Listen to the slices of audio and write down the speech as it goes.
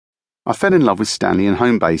I fell in love with Stanley in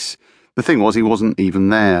Homebase. The thing was, he wasn't even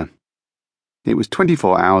there. It was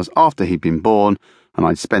 24 hours after he'd been born, and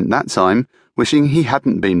I'd spent that time wishing he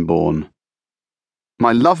hadn't been born.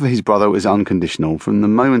 My love for his brother was unconditional from the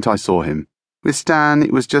moment I saw him. With Stan,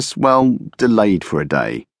 it was just, delayed for a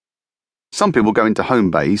day. Some people go into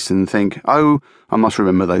Homebase and think, oh, I must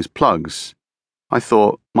remember those plugs. I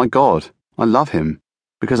thought, my God, I love him,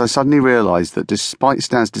 because I suddenly realised that despite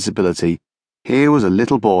Stan's disability, here was a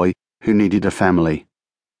little boy who needed a family.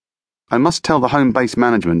 I must tell the Homebase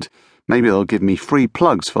management, maybe they'll give me free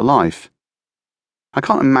plugs for life. I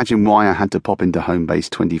can't imagine why I had to pop into Homebase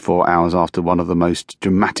 24 hours after one of the most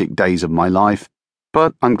dramatic days of my life,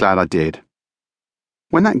 but I'm glad I did.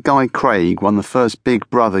 When that guy Craig won the first Big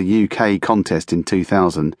Brother UK contest in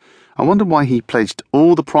 2000, I wondered why he pledged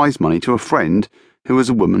all the prize money to a friend who was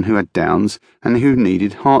a woman who had Downs and who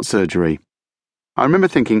needed heart surgery. I remember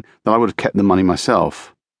thinking that I would have kept the money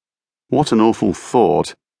myself. What an awful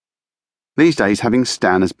thought. These days, having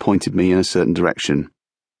Stan has pointed me in a certain direction.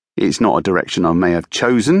 It's not a direction I may have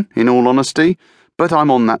chosen, in all honesty, but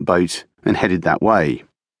I'm on that boat and headed that way.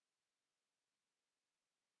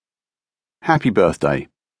 Happy birthday.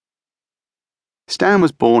 Stan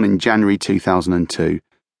was born in January 2002.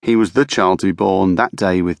 He was the child to be born that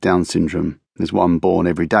day with Down syndrome. There's one born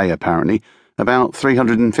every day, apparently, about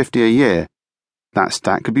 350 a year. That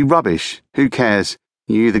stat could be rubbish. Who cares?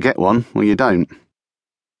 You either get one or you don't.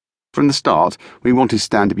 From the start, we wanted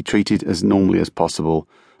Stan to be treated as normally as possible.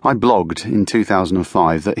 I blogged in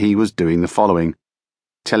 2005 that he was doing the following: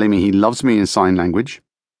 telling me he loves me in sign language,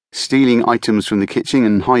 stealing items from the kitchen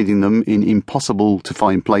and hiding them in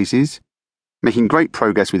impossible-to-find places, making great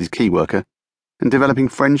progress with his key worker, and developing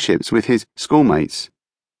friendships with his schoolmates.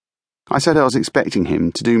 I said I was expecting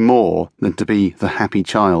him to do more than to be the happy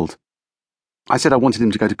child. I said I wanted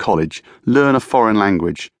him to go to college, learn a foreign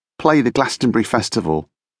language, play the Glastonbury Festival,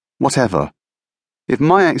 whatever. If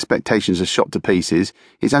my expectations are shot to pieces,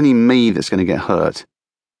 it's only me that's going to get hurt.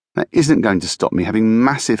 That isn't going to stop me having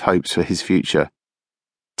massive hopes for his future.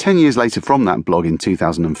 10 years later from that blog in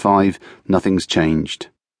 2005, nothing's changed.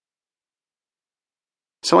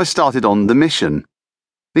 So I started on the mission.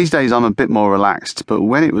 These days I'm a bit more relaxed, but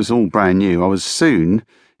when it was all brand new, I was soon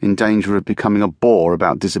in danger of becoming a bore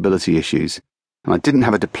about disability issues, and I didn't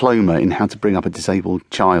have a diploma in how to bring up a disabled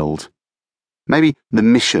child. Maybe the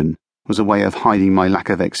mission was a way of hiding my lack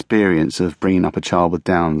of experience of bringing up a child with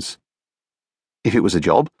Downs. If it was a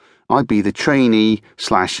job, I'd be the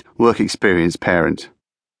trainee/work experience parent.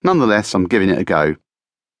 Nonetheless, I'm giving it a go.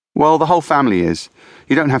 Well, the whole family is.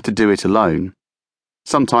 You don't have to do it alone.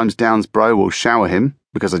 Sometimes Downs Bro will shower him,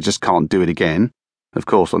 because I just can't do it again. Of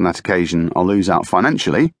course, on that occasion, I'll lose out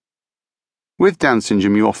financially. With Down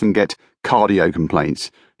syndrome, you often get cardio complaints.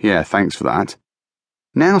 Yeah, thanks for that.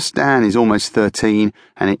 Now Stan is almost 13,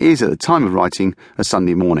 and it is, at the time of writing, a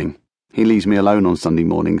Sunday morning. He leaves me alone on Sunday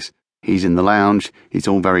mornings. He's in the lounge. It's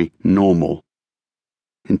all very normal.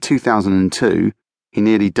 In 2002, he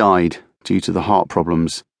nearly died due to the heart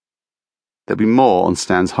problems. There'll be more on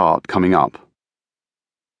Stan's heart coming up.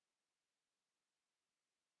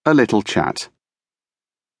 A little chat.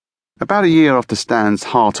 About a year after Stan's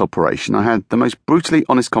heart operation, I had the most brutally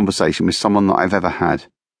honest conversation with someone that I've ever had.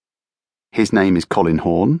 His name is Colin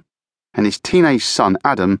Horne, and his teenage son,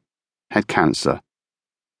 Adam, had cancer.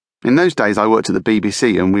 In those days, I worked at the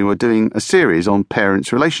BBC and we were doing a series on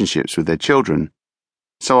parents' relationships with their children.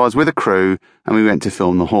 So I was with a crew and we went to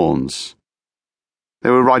film the Hornes. They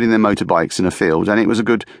were riding their motorbikes in a field and it was a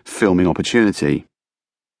good filming opportunity.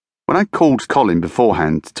 When I called Colin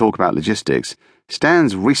beforehand to talk about logistics,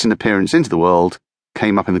 Stan's recent appearance into the world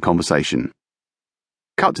came up in the conversation.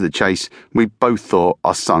 Cut to the chase, we both thought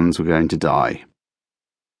our sons were going to die.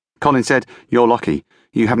 Colin said, "You're lucky.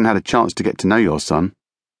 You haven't had a chance to get to know your son."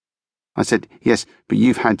 I said, "Yes, but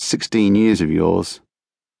you've had 16 years of yours."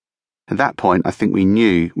 At that point, I think we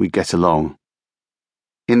knew we'd get along.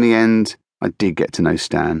 In the end, I did get to know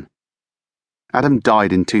Stan. Adam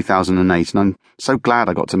died in 2008, and I'm so glad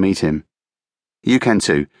I got to meet him. You can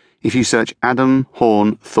too, if you search Adam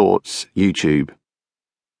Horne Thoughts YouTube.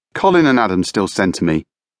 Colin and Adam still send to me.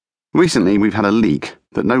 Recently, we've had a leak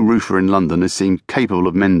that no roofer in London has seemed capable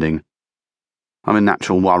of mending. I'm a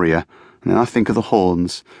natural worrier, and then I think of the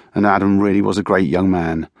Hornes, and Adam really was a great young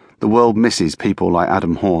man. The world misses people like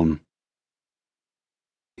Adam Horne.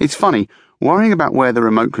 It's funny, worrying about where the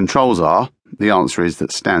remote controls are, the answer is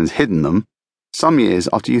that Stan's hidden them, some years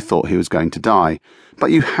after you thought he was going to die,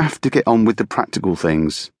 but you have to get on with the practical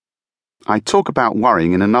things. I talk about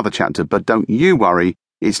worrying in another chapter, but don't you worry,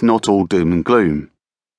 it's not all doom and gloom.